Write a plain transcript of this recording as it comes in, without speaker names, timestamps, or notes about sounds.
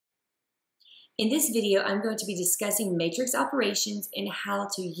In this video, I'm going to be discussing matrix operations and how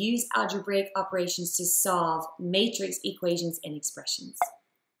to use algebraic operations to solve matrix equations and expressions.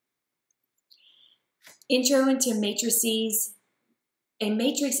 Intro into matrices. A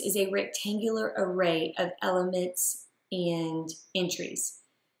matrix is a rectangular array of elements and entries.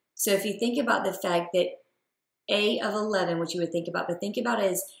 So if you think about the fact that A of 11, which you would think about, but think about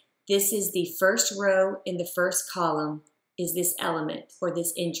it as this is the first row in the first column is this element or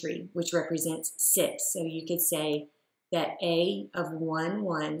this entry, which represents 6. So you could say that A of 1,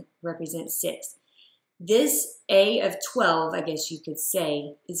 1 represents 6. This A of 12, I guess you could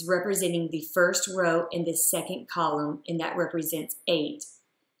say, is representing the first row in the second column, and that represents 8.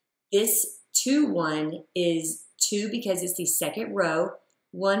 This 2, 1 is 2 because it's the second row,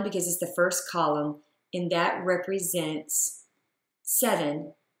 1 because it's the first column, and that represents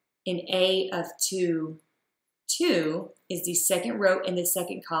 7. And A of 2, 2 is the second row in the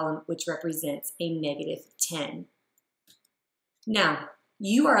second column, which represents a negative 10. Now,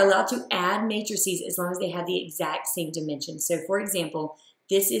 you are allowed to add matrices as long as they have the exact same dimension. So for example,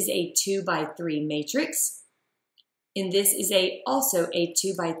 this is a 2 by 3 matrix, and this is also a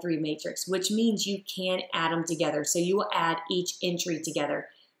 2 by 3 matrix, which means you can add them together. So you will add each entry together.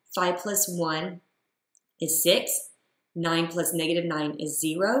 5 plus 1 is 6. 9 plus negative 9 is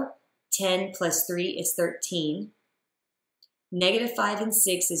 0. 10 plus 3 is 13. Negative 5 and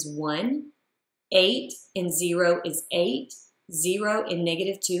 6 is 1. 8 and 0 is 8. 0 and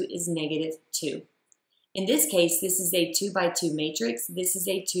negative 2 is negative 2. In this case, this is a 2 by 2 matrix. This is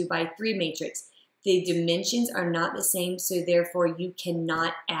a 2 by 3 matrix. The dimensions are not the same, so therefore you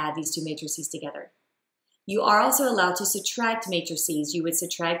cannot add these two matrices together. You are also allowed to subtract matrices. You would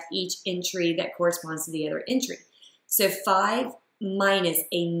subtract each entry that corresponds to the other entry. So 5 minus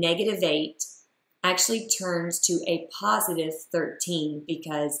a negative 8 actually turns to a positive 13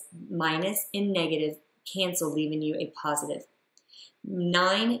 because minus and negative cancel, leaving you a positive.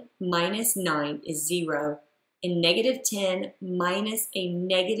 9 minus 9 is 0, and negative 10 minus a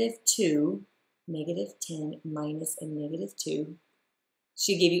negative 2, negative 10 minus a negative 2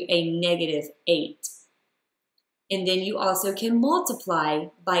 should give you a negative 8. And then you also can multiply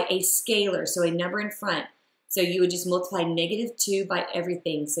by a scalar, so a number in front. So you would just multiply negative 2 by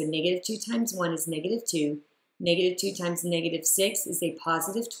everything. So negative 2 times 1 is negative 2. Negative 2 times negative 6 is a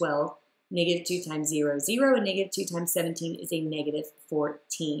positive 12. Negative 2 times 0 is 0. And negative 2 times 17 is a negative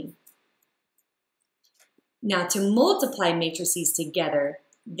 14. Now to multiply matrices together,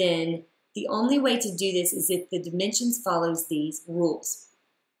 then the only way to do this is if the dimensions follows these rules.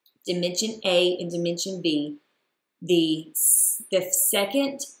 Dimension A and dimension B. The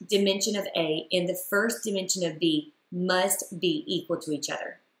second dimension of A and the first dimension of B must be equal to each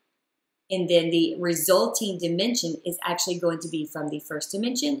other. And then the resulting dimension is actually going to be from the first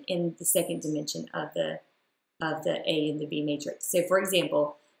dimension and the second dimension of the A and the B matrix. So for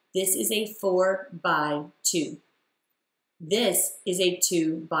example, this is a 4 by 2. This is a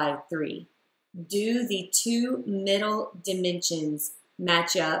 2 by 3. Do the two middle dimensions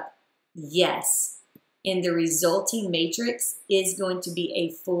match up? Yes. And the resulting matrix is going to be a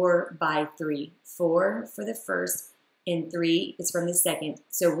 4 by 3. 4 for the first and 3 is from the second.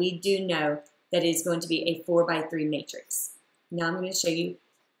 So we do know that it is going to be a 4 by 3 matrix. Now I'm going to show you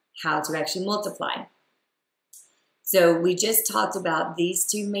how to actually multiply. So we just talked about these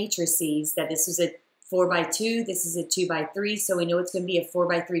two matrices, that this was a 4 by 2, this is a 2 by 3, so we know it's going to be a 4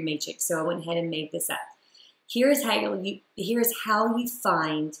 by 3 matrix. So I went ahead and made this up. Here's how you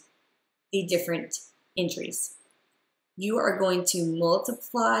find the different entries. You are going to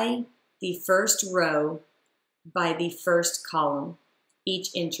multiply the first row by the first column, each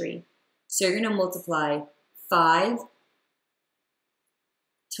entry. So you're going to multiply 5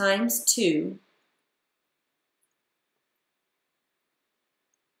 times 2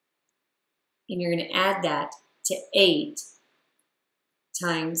 and you're going to add that to 8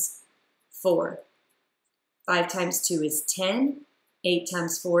 times 4. 5 times 2 is 10. 8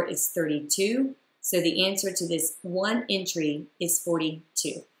 times 4 is 32. So the answer to this one entry is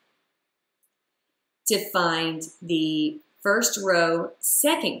 42. To find the first row,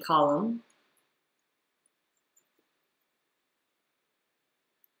 second column,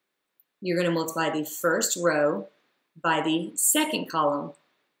 you're going to multiply the first row by the second column.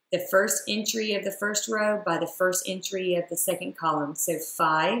 The first entry of the first row by the first entry of the second column. So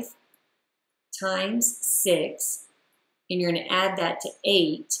 5 times 6, and you're going to add that to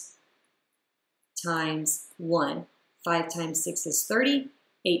 8 times 1. 5 times 6 is 30.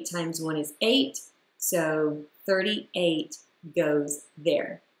 8 times 1 is 8. So 38 goes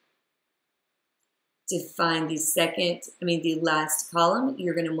there. To find the last column,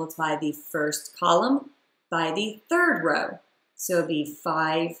 you're going to multiply the first column by the third row. So it'll be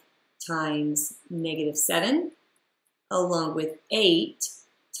 5 times -7, along with 8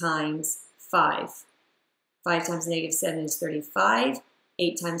 times 5. 5 times -7 is 35.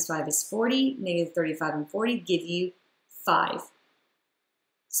 8 times 5 is 40. -35 and 40 give you 5.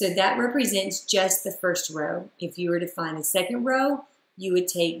 So that represents just the first row. If you were to find the second row, you would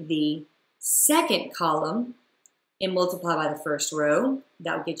take the second column and multiply by the first row.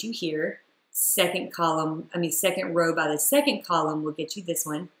 That will get you here. Second row by the second column will get you this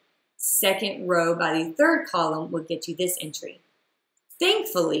one. Second row by the third column will get you this entry.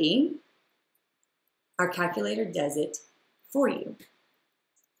 Thankfully, our calculator does it for you.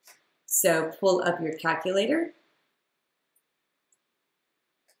 So pull up your calculator.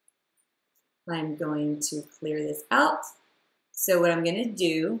 I'm going to clear this out. So what I'm going to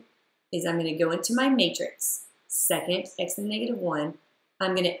do is I'm going to go into my matrix, second x to the -1.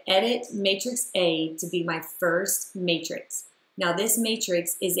 I'm going to edit matrix A to be my first matrix. Now this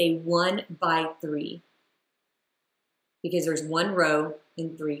matrix is a 1 by 3 because there's 1 row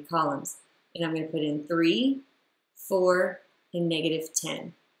and 3 columns. And I'm going to put in 3, 4, and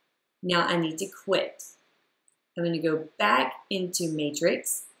 -10. Now I need to quit. I'm going to go back into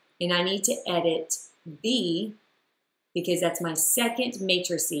matrix and I need to edit B because that's my second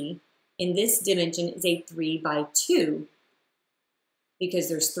matrix, and this dimension is a 3 by 2 because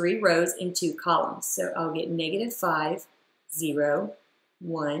there's 3 rows and 2 columns. So I'll get -5, 0,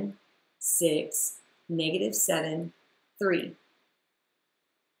 1, 6, -7, 3.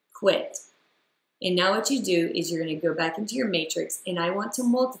 Quit. And now what you do is you're going to go back into your matrix, and I want to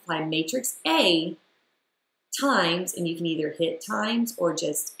multiply matrix A times, and you can either hit times or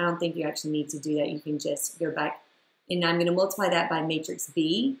just, I don't think you actually need to do that. You can just go back, and I'm going to multiply that by matrix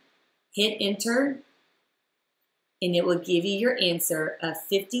B, hit enter, and it will give you your answer of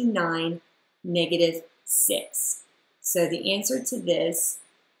 59, -6. So the answer to this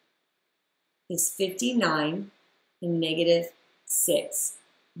is 59 and -6.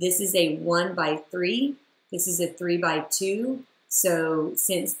 This is a 1 by 3. This is a 3 by 2. So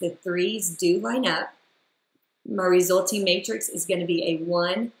since the 3's do line up, my resulting matrix is going to be a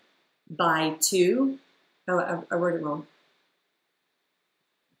 1 by 2. Oh, I wrote it wrong.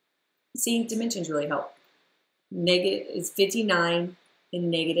 See, dimensions really help. Is 59 and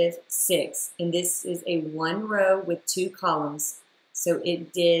 -6. And this is a 1 row with 2 columns. So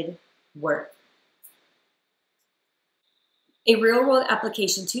it did work. A real-world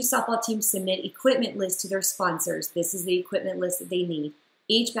application, 2 softball teams submit equipment lists to their sponsors. This is the equipment list that they need.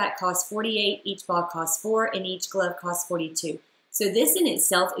 Each bat costs $48, each ball costs $4, and each glove costs $42. So this in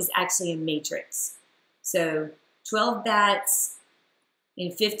itself is actually a matrix. So 12 bats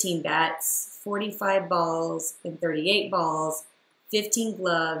and 15 bats, 45 balls and 38 balls, 15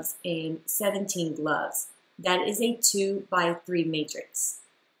 gloves and 17 gloves. That is a 2 by 3 matrix.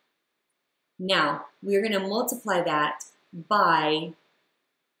 Now, we're going to multiply that by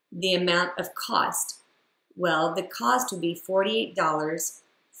the amount of cost. Well, the cost would be $48,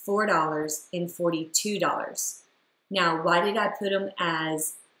 $4, and $42. Now, why did I put them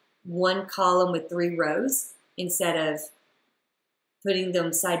as 1 column with 3 rows instead of putting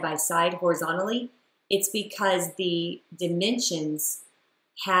them side by side horizontally? It's because the dimensions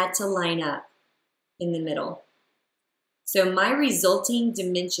had to line up in the middle. So my resulting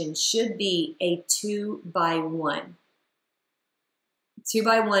dimension should be a 2 by 1. 2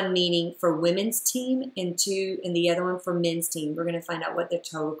 by 1 meaning for women's team and the other one for men's team. We're going to find out what the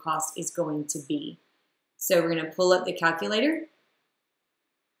total cost is going to be. So we're going to pull up the calculator.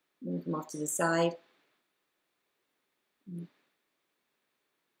 Come off to the side.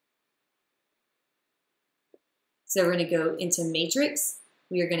 So we're going to go into matrix.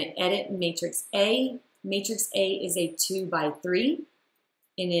 We are going to edit matrix A. Matrix A is a 2 by 3,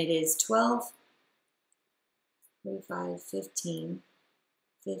 and it is 12, 45, 15,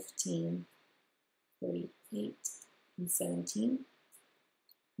 15, 38, and 17.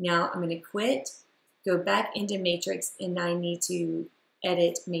 Now I'm going to quit, go back into matrix, and I need to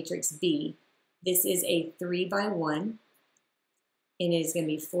edit matrix B. This is a 3 by 1, and it is going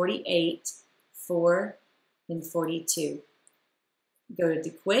to be 48, 4, and 42. Go to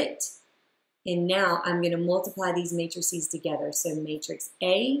quit, and now I'm going to multiply these matrices together. So matrix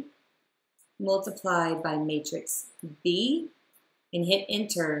A multiplied by matrix B, and hit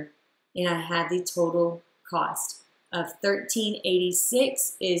enter, and I have the total cost of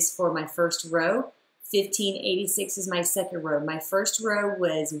 $13.86 is for my first row, $15.86 is my second row. My first row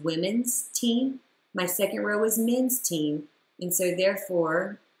was women's team, my second row was men's team, and so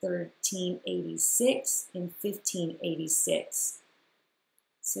therefore 1386 and 1586.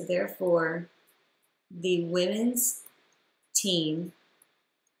 So therefore, the women's team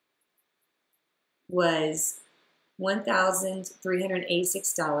was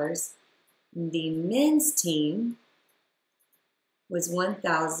 $1,386. The men's team was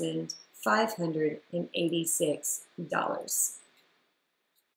 $1,586.